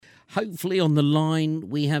hopefully on the line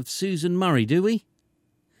we have Susan Murray, do we?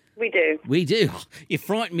 We do. We do. You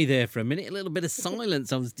frightened me there for a minute. A little bit of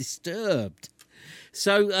silence. I was disturbed.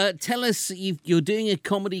 So tell us, you're doing a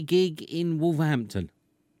comedy gig in Wolverhampton.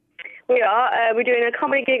 We are. We're doing a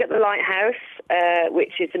comedy gig at the Lighthouse,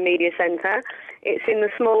 which is the media centre. It's in the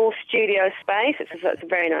small studio space. It's a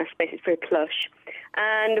very nice space. It's very plush.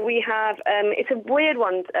 And we have, it's a weird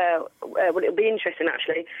one. Well, it'll be interesting,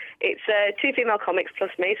 actually. It's 2 female comics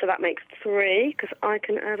plus me, so that makes 3, because I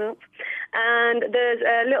can add up. And there's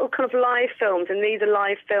little kind of live films, and these are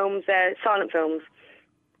live films, silent films.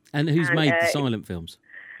 And who's made the silent films?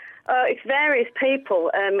 It's various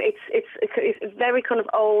people. It's very kind of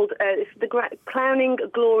old. It's the Clowning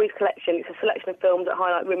Glories collection. It's a selection of films that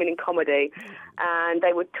highlight women in comedy, and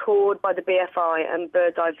they were toured by the BFI and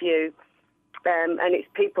Bird's Eye View. And it's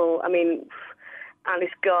people. I mean,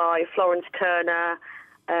 Alice Guy, Florence Turner,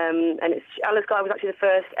 and Alice Guy was actually the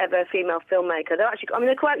first ever female filmmaker.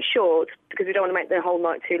 They're quite short because we don't want to make the whole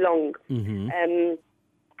night too long. Mm-hmm.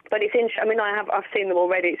 But it's interesting. I mean, I've seen them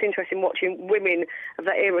already. It's interesting watching women of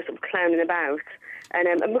that era sort of clowning about,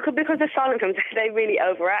 and because they're silent films, they really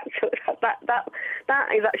overact. So that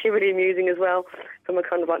is actually really amusing as well, from a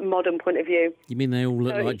kind of like modern point of view. You mean they all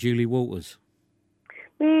look like Julie Walters?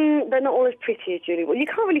 They're not all as pretty as Julie Walters. You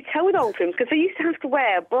can't really tell with old films because they used to have to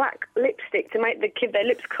wear black lipstick to make their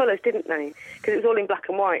lips colours, didn't they? Because it was all in black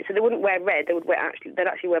and white, so they wouldn't wear red. They'd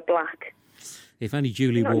actually wear black. If only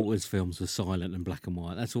Julie Walters' films were silent and black and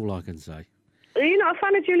white, that's all I can say. Are you not a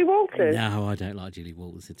fan of Julie Walters? No, I don't like Julie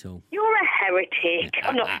Walters at all. You're a heretic.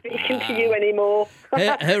 I'm not speaking to you anymore.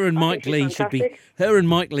 Her and Mike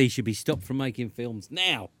Lee should be stopped from making films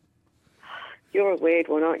now. You're a weird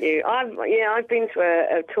one, aren't you? I've been to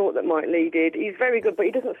a talk that Mike Lee did. He's very good, but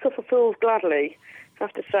he doesn't suffer fools gladly. I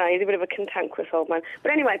have to say, he's a bit of a cantankerous old man.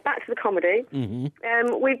 But anyway, back to the comedy.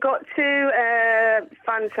 Mm-hmm. We've got 2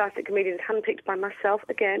 fantastic comedians handpicked by myself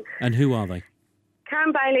again. And who are they?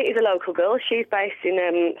 Karen Bailey is a local girl. She's based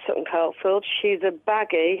in Sutton Coldfield. She's a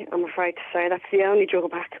baggy, I'm afraid to say. That's the only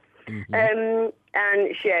drawback. Mm-hmm.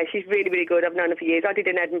 And she's really, really good. I've known her for years. I did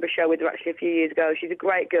an Edinburgh show with her actually a few years ago. She's a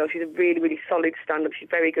great girl. She's a really, really solid stand-up. She's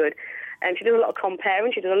very good. And she does a lot of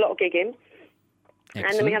comparing. She does a lot of gigging. Excellent.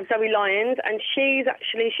 And then we have Zoe Lyons, and she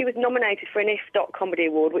was nominated for an IF Comedy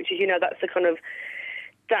Award, which is, that's the kind of...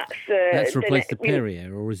 That's replaced the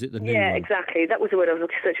Perrier, or is it the new one? Yeah, exactly. That was the word I was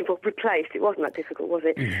searching for. Replaced. It wasn't that difficult, was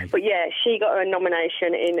it? Mm-hmm. But yeah, she got a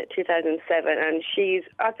nomination in 2007, and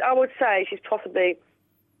I would say she's possibly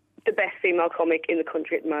the best female comic in the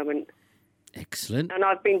country at the moment. Excellent. And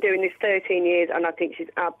I've been doing this 13 years, and I think she's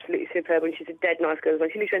absolutely superb, and she's a dead nice girl as well.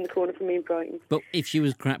 She lives around the corner from me in Brighton. But if she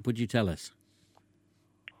was crap, would you tell us?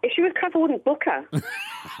 If she was crap, I wouldn't book her.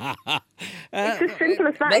 It's as simple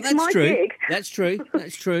as that. No, it's my gig. That's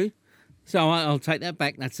true. So I'll take that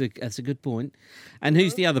back. That's a good point. And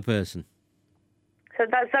who's the other person? So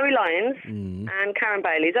that's Zoe Lyons and Karen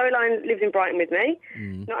Bailey. Zoe Lyons lives in Brighton with me.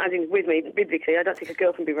 Not as in with me, biblically. I don't think a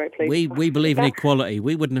girl can be very pleased. We believe in equality.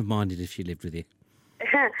 We wouldn't have minded if she lived with you.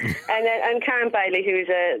 and Karen Bailey, who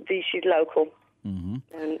is she's local. Mm-hmm.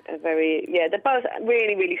 And they're both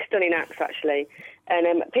really, really stunning acts, actually.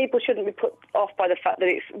 And people shouldn't be put off by the fact that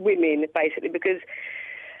it's women, basically, because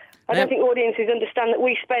I don't think audiences understand that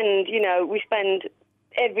we spend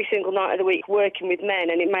every single night of the week working with men,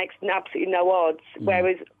 and it makes absolutely no odds.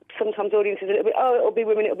 Whereas sometimes audiences are a little bit, it'll be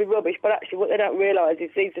women, it'll be rubbish. But actually, what they don't realise is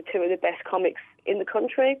these are 2 of the best comics in the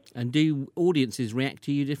country. And do audiences react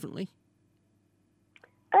to you differently?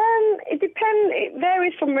 It depends. It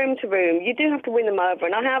varies from room to room. You do have to win them over,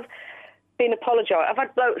 and I have been apologised. I've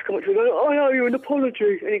had blokes come up to me and go, "Oh, you're an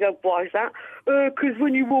apology," and you go, "Why is that?" Because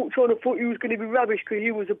when you walked on, I thought you was going to be rubbish because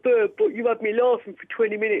you was a bird, but you had me laughing for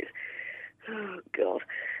 20 minutes. Oh God!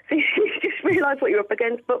 So you just realise what you're up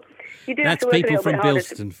against, but you do have to work a little bit harder. That's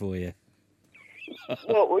people from Bilston for you.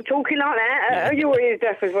 What, we're talking like that? Are your ears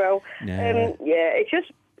deaf as well? No. It's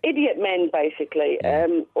just idiot men, basically.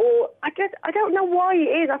 Or I don't know why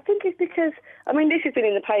it is. I think it's because, this has been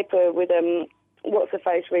in the paper with what's her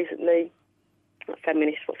face recently, not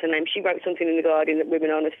feminist, what's her name? She wrote something in the Guardian that women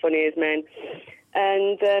aren't as funny as men,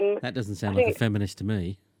 and that doesn't sound like a feminist to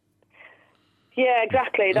me. Yeah,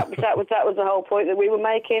 exactly. That was the whole point that we were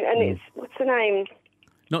making. And it's, what's her name?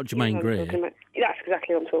 Not Germaine Greer. That's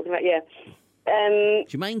exactly what I'm talking about. Yeah.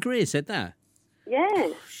 Germaine Greer said that. Yeah.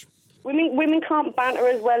 Women can't banter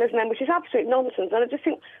as well as men, which is absolute nonsense. And I just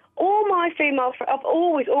think all my female friends, I've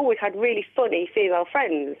always had really funny female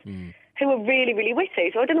friends who are really, really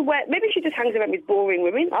witty. So I don't know where. Maybe she just hangs around with boring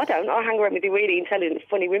women. I don't. I hang around with the really intelligent,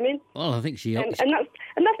 funny women. Well, I think she... And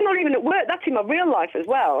that's not even at work. That's in my real life as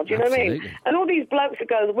well. Do you know what I mean? And all these blokes that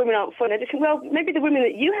go, the women aren't funny. I just think, well, maybe the women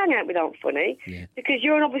that you hang out with aren't funny because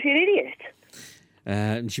you're obviously an idiot.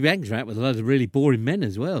 And she hangs around with a lot of really boring men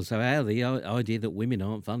as well. So how the idea that women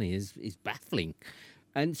aren't funny is baffling.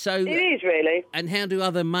 And so it is really. And how do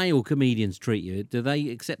other male comedians treat you? Do they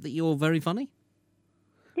accept that you're very funny?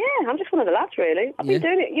 Yeah, I'm just one of the lads, really. I've been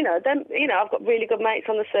doing it, I've got really good mates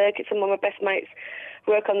on the circuit. Some of my best mates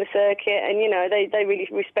work on the circuit, and, they really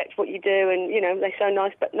respect what you do, and, they say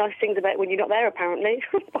nice things about when you're not there, apparently,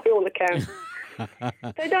 by all accounts.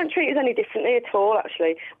 They don't treat us any differently at all,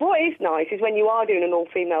 actually. What is nice is when you are doing an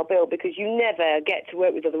all-female bill, because you never get to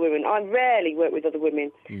work with other women. I rarely work with other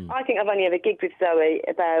women. I think I've only ever gigged with Zoe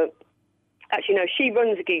about... Actually, no, she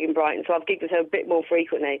runs a gig in Brighton, so I've gigged with her a bit more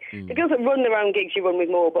frequently. The girls that run their own gigs, you run with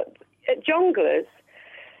more. But at Jongleurs,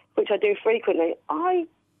 which I do frequently, I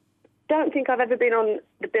don't think I've ever been on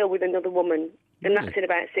the bill with another woman, and that's in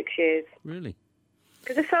about 6 years. Really?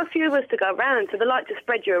 Because there's so few of us to go around, so they like to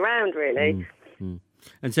spread you around, really.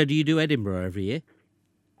 And so do you do Edinburgh every year?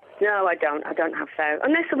 No, I don't. I don't have so.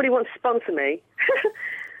 Unless somebody wants to sponsor me.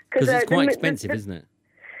 Because it's quite expensive, isn't it?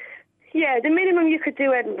 Yeah, the minimum you could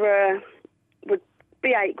do Edinburgh would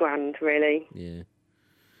be $8,000, really. Yeah.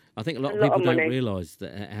 I think a lot of people don't realise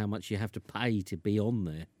that how much you have to pay to be on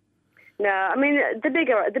there. No, I mean, the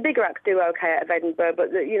bigger acts do okay out of Edinburgh,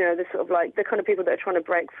 but, the sort of like the kind of people that are trying to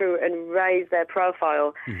break through and raise their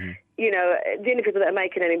profile, the only people that are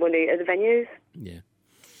making any money are the venues. Yeah.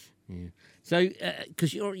 So,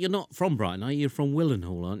 because you're not from Brighton, are you? You're from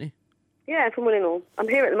Willenhall, aren't you? Yeah, from Willenhall. I'm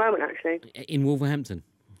here at the moment, actually. In Wolverhampton?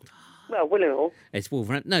 Well, Willenhall. It's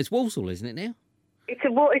Wolverhampton. No, it's Walsall, isn't it now? It's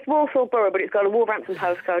Walsall Borough, but it's got a Wolverhampton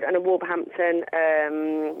postcode and a Wolverhampton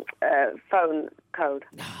phone code.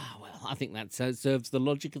 Ah, well, I think that serves the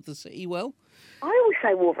logic of the city well. I always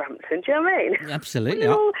say Wolverhampton, do you know what I mean? Absolutely.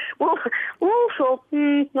 Walsall,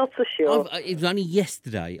 not so sure. It was only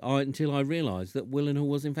yesterday until I realised that Willenhall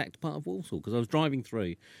was in fact part of Walsall, because I was driving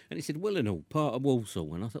through and it said Willenhall, part of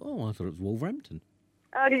Walsall, and I thought it was Wolverhampton.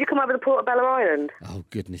 Did you come over the Portobello Island? Oh,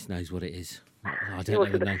 goodness knows what it is. I don't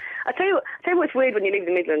even know. I tell you what's weird when you leave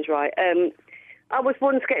the Midlands, right? I was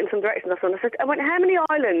once getting some directions. I went, how many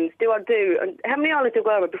islands do I do? And how many islands do I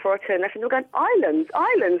go over before I turn left? And they were going, islands.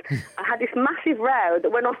 I had this massive row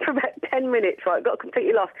that went on for about 10 minutes, right? Got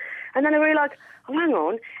completely lost. And then I realised, oh, hang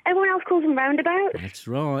on, everyone else calls them roundabouts. That's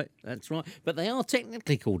right. But they are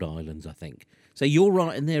technically called islands, I think. So you're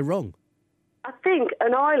right and they're wrong. I think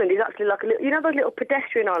an island is actually like those little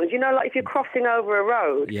pedestrian islands. Like if you're crossing over a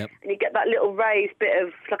road and you get that little raised bit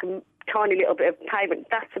of, like a tiny little bit of pavement,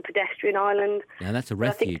 that's a pedestrian island. Yeah, that's a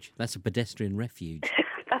refuge. That's a pedestrian refuge.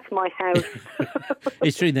 That's my house.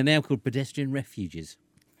 It's true, they're now called pedestrian refuges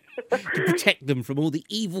to protect them from all the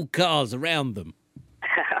evil cars around them.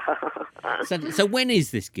 So when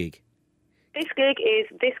is this gig? This gig is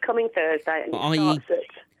this coming Thursday. And it starts at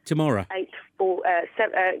tomorrow?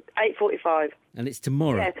 8:45. And it's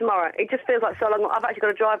tomorrow? Yeah, tomorrow. It just feels like so long. I've actually got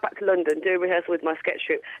to drive back to London, do a rehearsal with my sketch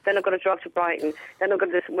troupe. Then I've got to drive to Brighton. Then I've got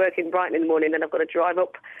to do some work in Brighton in the morning. Then I've got to drive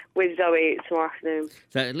up with Zoe tomorrow afternoon.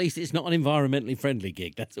 So at least it's not an environmentally friendly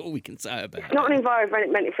gig. That's all we can say about it. It's not an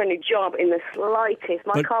environmentally friendly job in the slightest.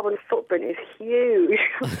 My carbon footprint is huge.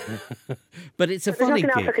 But it's a funny gig.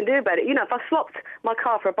 There's nothing else I can do about it. If I swapped my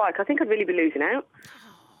car for a bike, I think I'd really be losing out.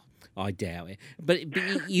 I doubt it. But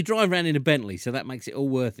you drive around in a Bentley, so that makes it all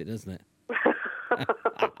worth it, doesn't it?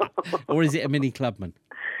 Or is it a Mini Clubman?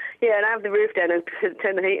 Yeah, and I have the roof down and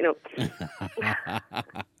turn the heating up.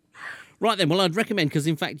 Right then, well, I'd recommend, because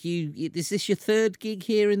in fact, is this your third gig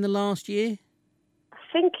here in the last year? I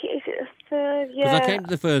think it's a third, yeah. Because I came to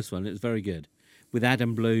the first one, it was very good, with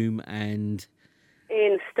Adam Bloom and...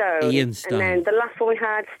 Ian Stone. And then the last one we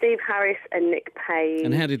had, Steve Harris and Nick Payne.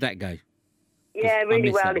 And how did that go? Yeah,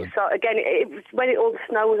 really well. It was when all the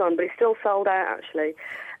snow was on, but it's still sold out, actually.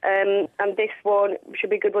 And this one should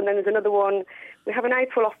be a good one. Then there's another one. We have an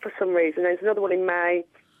April off for some reason. There's another one in May.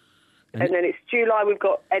 And then it's July. We've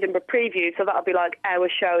got Edinburgh preview, so that'll be like our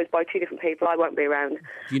shows by two different people. I won't be around.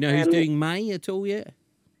 Do you know who's doing May at all yet?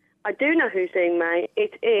 I do know who's doing May.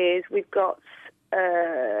 We've got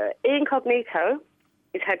Ian Cognito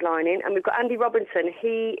is headlining, and we've got Andy Robinson.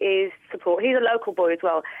 He is support. He's a local boy as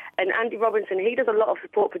well. And Andy Robinson, he does a lot of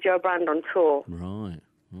support for Joe Brand on tour. Right.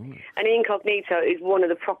 And Incognito is one of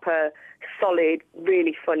the proper, solid,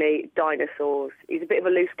 really funny dinosaurs. He's a bit of a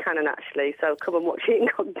loose cannon, actually, so come and watch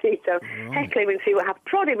Incognito. Right. Heckle him and see what happens.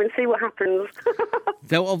 Prod him and see what happens.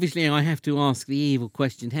 So obviously I have to ask the evil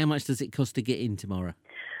question, how much does it cost to get in tomorrow?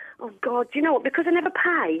 Oh, God, do you know what? Because I never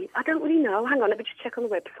pay, I don't really know. Hang on, let me just check on the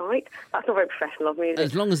website. That's not very professional of me, is it?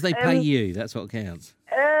 As long as they pay you, that's what counts.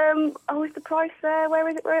 Is the price there? Where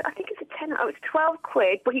is it? I think it's a tenner. Oh, it's 12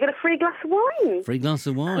 quid, but you get a free glass of wine. Free glass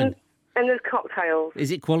of wine. And there's cocktails.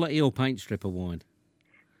 Is it quality or paint stripper wine?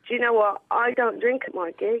 Do you know what? I don't drink at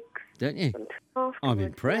my gigs. Don't you? I'm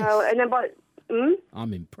impressed. No, and then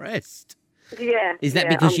I'm impressed. Yeah. Is that yeah,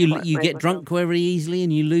 because I'm you quite get afraid drunk very easily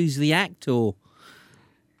and you lose the act, or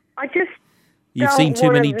I just you've don't seen too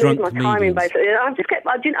wanna many lose drunk my timing, comedians? basically.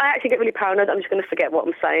 I actually get really paranoid. I'm just going to forget what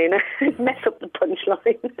I'm saying and mess up the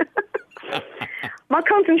punchline. My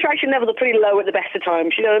concentration levels are pretty low at the best of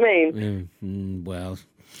times. You know what I mean?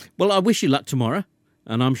 Well, I wish you luck tomorrow,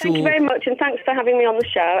 and I'm Thank sure. you very much, and thanks for having me on the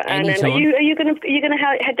show. And Anytime. are you going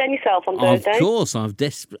to head down yourself on Of Thursday? course,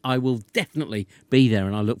 I will definitely be there,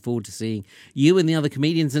 and I look forward to seeing you and the other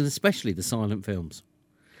comedians, and especially the silent films.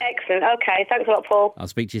 Excellent. Okay, thanks a lot, Paul. I'll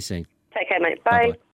speak to you soon. Take care, mate. Bye. Bye-bye.